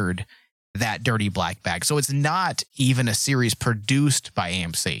acquired That Dirty Black Bag. So it's not even a series produced by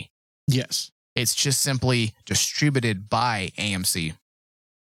AMC. Yes. It's just simply distributed by AMC,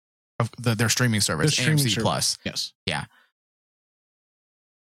 their streaming service, AMC Plus. Yes. Yeah.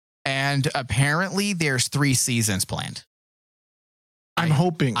 And apparently there's 3 seasons planned. I'm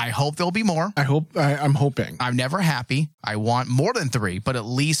hoping. I hope there'll be more. I'm hoping. I'm never happy. I want more than 3, but at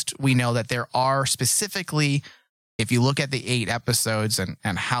least we know that there are specifically, if you look at the 8 episodes and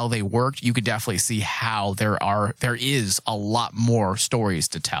how they worked, you could definitely see how there is a lot more stories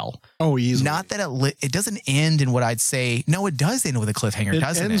to tell. Oh, easily. Not that it doesn't end in what I'd say. No, it does end with a cliffhanger,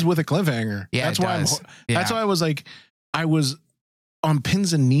 doesn't it? It ends with a cliffhanger. Yeah, that's it why does. That's why I was on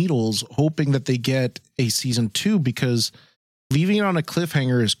pins and needles hoping that they get a season 2 because leaving it on a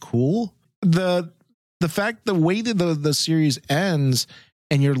cliffhanger is cool. The way that the series ends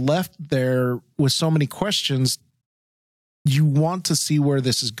and you're left there with so many questions, you want to see where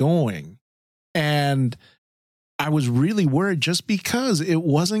this is going. And I was really worried just because it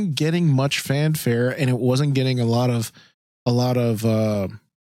wasn't getting much fanfare and it wasn't getting a lot of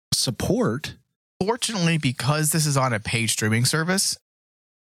support. Fortunately, because this is on a paid streaming service,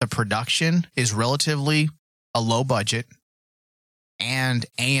 the production is relatively a low budget, and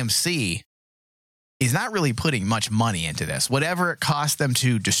AMC is not really putting much money into this. Whatever it costs them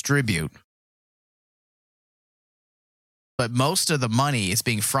to distribute, but most of the money is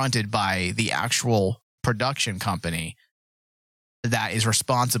being fronted by the actual production company that is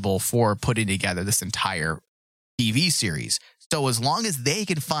responsible for putting together this entire TV series. So as long as they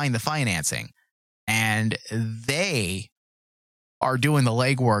can find the financing and they are doing the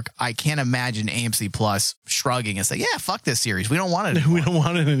legwork, I can't imagine AMC Plus shrugging and saying, yeah, fuck this series. We don't want it anymore. We don't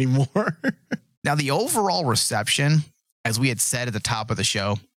want it anymore. Now, the overall reception, as we had said at the top of the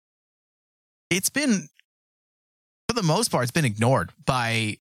show, it's been, for the most part, it's been ignored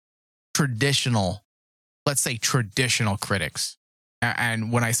by traditional, let's say traditional critics.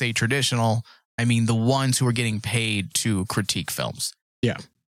 And when I say traditional, I mean the ones who are getting paid to critique films. Yeah.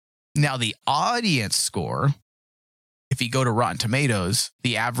 Now, the audience score, if you go to Rotten Tomatoes,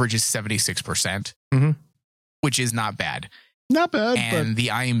 the average is 76%, which is not bad. Not bad. And the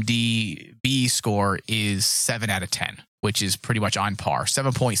IMDb score is 7 out of 10, which is pretty much on par.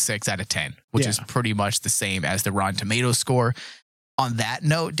 7.6 out of 10, which is pretty much the same as the Rotten Tomatoes score. On that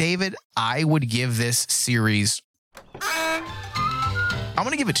note, David, I would give this series... I'm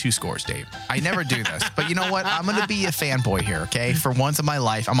going to give it 2 scores, Dave. I never do this. But you know what? I'm going to be a fanboy here, okay? For once in my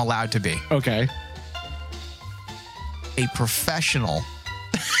life, I'm allowed to be. Okay. A professional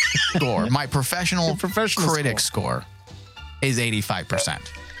score. My professional critic score is 85%.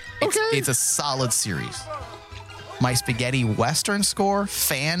 It's a solid series. My spaghetti western score,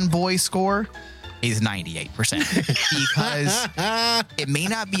 fanboy score, is 98%. Because it may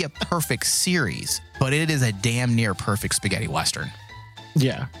not be a perfect series, but it is a damn near perfect spaghetti western.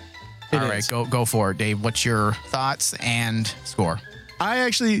 Yeah. All right, go for it, Dave. What's your thoughts and score?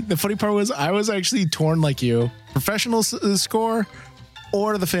 The funny part was I was actually torn like you. Professional score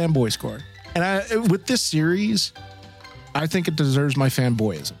or the fanboy score. And with this series, I think it deserves my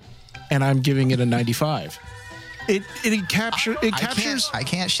fanboyism. And I'm giving it a 95. It captures... I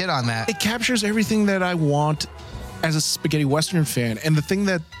can't shit on that. It captures everything that I want as a spaghetti western fan. And the thing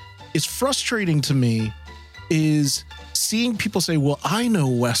that is frustrating to me is seeing people say, well, I know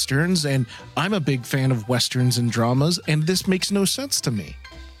westerns and I'm a big fan of westerns and dramas, and this makes no sense to me.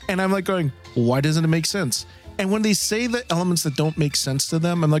 And I'm like going, why doesn't it make sense? And when they say the elements that don't make sense to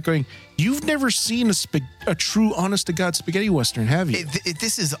them, I'm like going, you've never seen a true honest-to-God spaghetti western, have you?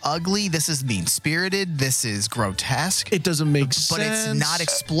 This is ugly. This is mean-spirited. This is grotesque. It doesn't make sense. But it's not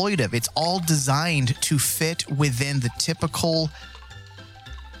exploitive. It's all designed to fit within the typical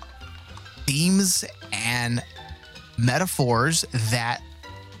themes and metaphors that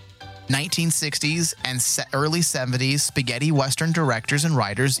 1960s and early 70s spaghetti western directors and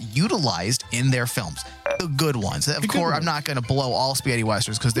writers utilized in their films. The good ones. Of course, I'm not going to blow all spaghetti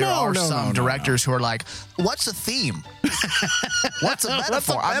westerns because there are some directors who are like, what's a theme? What's a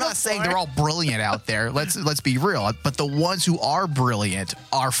metaphor? I'm not saying they're all brilliant out there. Let's be real. But the ones who are brilliant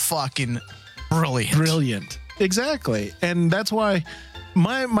are fucking brilliant. Brilliant. Exactly. And that's why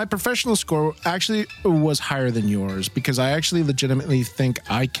my professional score actually was higher than yours, because I actually legitimately think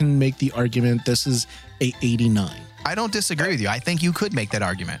I can make the argument this is a 89. I don't disagree with you. I think you could make that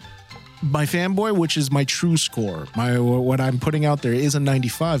argument. My fanboy, which is my true score, what I'm putting out there is a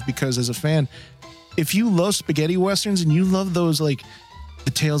 95, because as a fan, if you love spaghetti westerns and you love those, like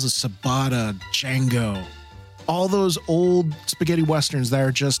the Tales of Sabata, Django, all those old spaghetti westerns that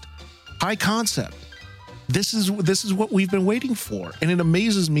are just high concept, this is what we've been waiting for. And it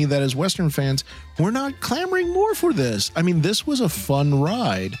amazes me that as Western fans, we're not clamoring more for this. I mean, this was a fun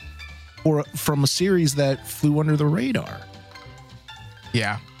ride from a series that flew under the radar.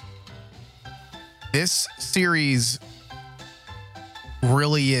 Yeah. This series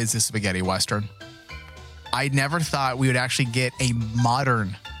really is a spaghetti western. I never thought we would actually get a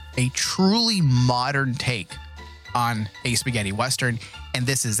truly modern take on a spaghetti western, and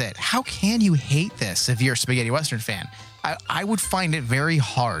this is it. How can you hate this if you're a spaghetti western fan? I would find it very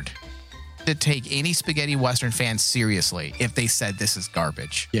hard to take any spaghetti western fan seriously if they said this is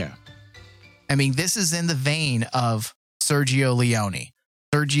garbage. Yeah. I mean, this is in the vein of Sergio Leone,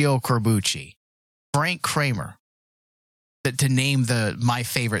 Sergio Corbucci, Frank Kramer, to name my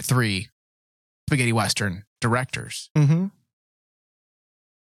favorite 3 spaghetti western directors. Mm-hmm.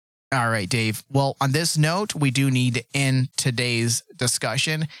 All right, Dave. Well, on this note, we do need to end today's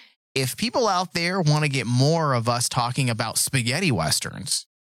discussion. If people out there want to get more of us talking about spaghetti westerns,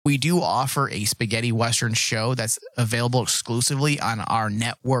 we do offer a spaghetti western show that's available exclusively on our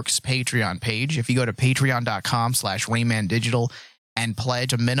network's Patreon page. If you go to patreon.com/RaymanDigital and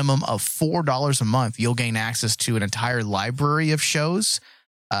pledge a minimum of $4 a month, you'll gain access to an entire library of shows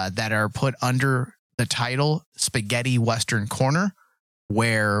that are put under the title Spaghetti Western Corner,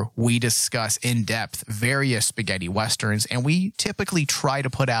 where we discuss in depth various spaghetti westerns, and we typically try to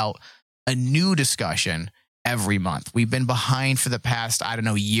put out a new discussion every month. We've been behind for the past,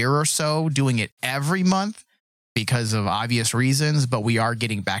 year or so, doing it every month because of obvious reasons, but we are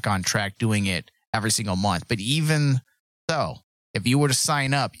getting back on track doing it every single month. But even so, if you were to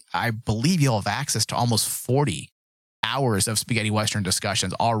sign up, I believe you'll have access to almost 40 hours of spaghetti western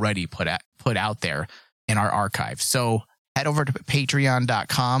discussions already put out there in our archive. So head over to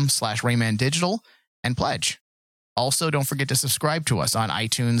patreon.com/RaymanDigital and pledge. Also, don't forget to subscribe to us on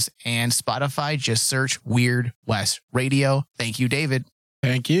iTunes and Spotify. Just search Weird West Radio. Thank you, David.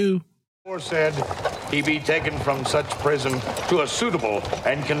 Thank you. Said he be taken from such prison to a suitable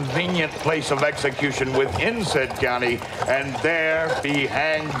and convenient place of execution within said county, and there be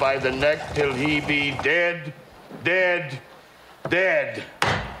hanged by the neck till he be dead.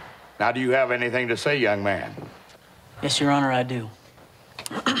 Now, do you have anything to say, young man? Yes, Your Honor, I do.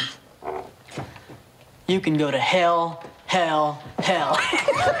 You can go to hell.